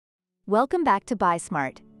Welcome back to Buy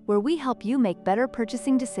Smart, where we help you make better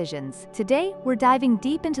purchasing decisions. Today, we're diving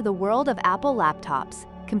deep into the world of Apple laptops,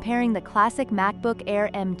 comparing the classic MacBook Air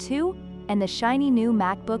M2 and the shiny new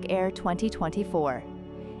MacBook Air 2024.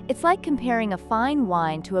 It's like comparing a fine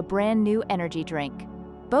wine to a brand new energy drink.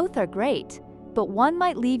 Both are great, but one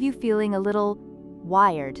might leave you feeling a little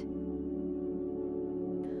wired.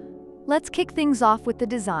 Let's kick things off with the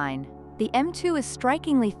design. The M2 is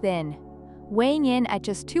strikingly thin, weighing in at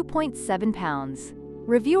just 2.7 pounds.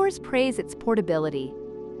 Reviewers praise its portability,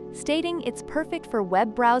 stating it's perfect for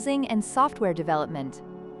web browsing and software development.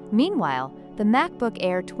 Meanwhile, the MacBook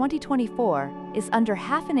Air 2024 is under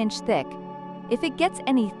half an inch thick. If it gets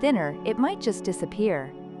any thinner, it might just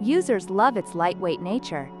disappear. Users love its lightweight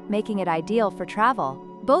nature, making it ideal for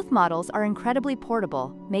travel. Both models are incredibly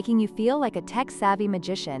portable, making you feel like a tech-savvy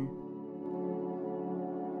magician.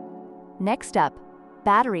 Next up,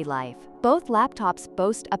 battery life. Both laptops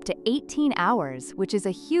boast up to 18 hours, which is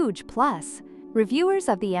a huge plus. Reviewers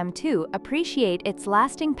of the M2 appreciate its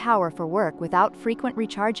lasting power for work without frequent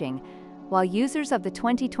recharging, while users of the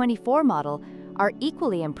 2024 model are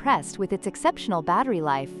equally impressed with its exceptional battery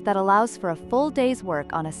life that allows for a full day's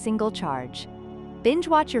work on a single charge. Binge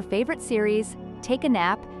watch your favorite series, take a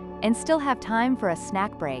nap, and still have time for a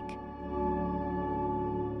snack break.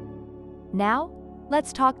 Now,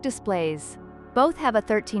 let's talk displays. Both have a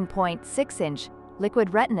 13.6-inch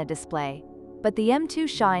liquid retina display, but the M2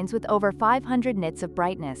 shines with over 500 nits of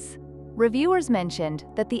brightness. Reviewers mentioned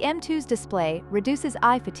that the M2's display reduces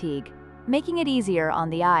eye fatigue, making it easier on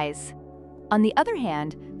the eyes. On the other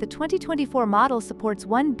hand, the 2024 model supports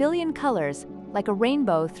 1 billion colors, like a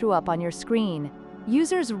rainbow threw up on your screen.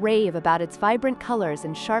 Users rave about its vibrant colors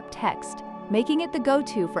and sharp text, making it the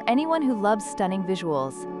go-to for anyone who loves stunning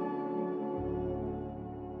visuals.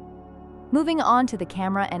 Moving on to the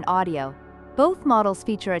camera and audio, both models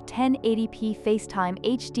feature a 1080p FaceTime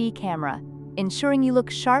HD camera, ensuring you look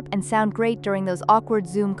sharp and sound great during those awkward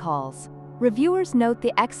Zoom calls. Reviewers note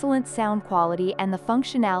the excellent sound quality and the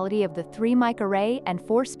functionality of the 3-mic array and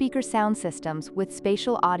 4-speaker sound systems with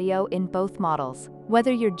spatial audio in both models.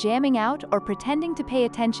 Whether you're jamming out or pretending to pay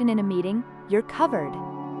attention in a meeting, you're covered.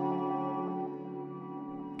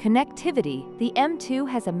 Connectivity. The M2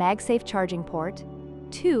 has a MagSafe charging port,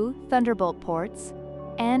 2 Thunderbolt ports,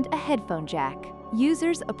 and a headphone jack.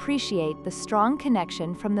 Users appreciate the strong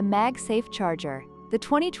connection from the MagSafe charger. The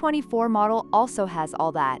 2024 model also has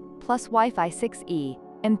all that, plus Wi-Fi 6E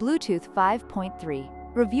and Bluetooth 5.3.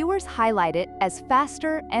 Reviewers highlight it as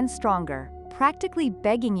faster and stronger, practically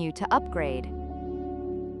begging you to upgrade.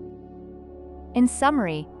 In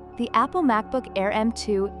summary, the Apple MacBook Air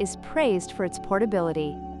M2 is praised for its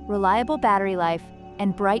portability, reliable battery life,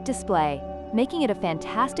 and bright display, making it a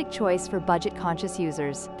fantastic choice for budget-conscious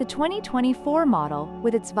users. The 2024 model,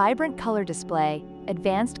 with its vibrant color display,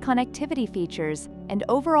 advanced connectivity features, and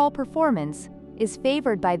overall performance, is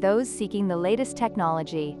favored by those seeking the latest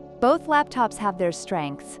technology. Both laptops have their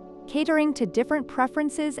strengths, catering to different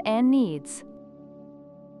preferences and needs.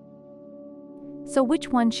 So which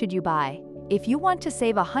one should you buy? If you want to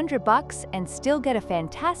save $100 and still get a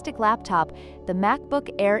fantastic laptop, the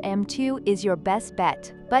MacBook Air M2 is your best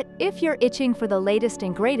bet. But if you're itching for the latest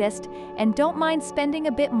and greatest and don't mind spending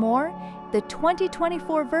a bit more, the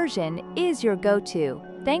 2024 version is your go-to.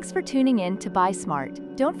 Thanks for tuning in to Buy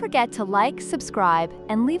Smart. Don't forget to like, subscribe,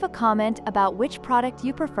 and leave a comment about which product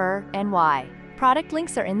you prefer and why. Product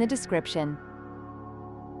links are in the description.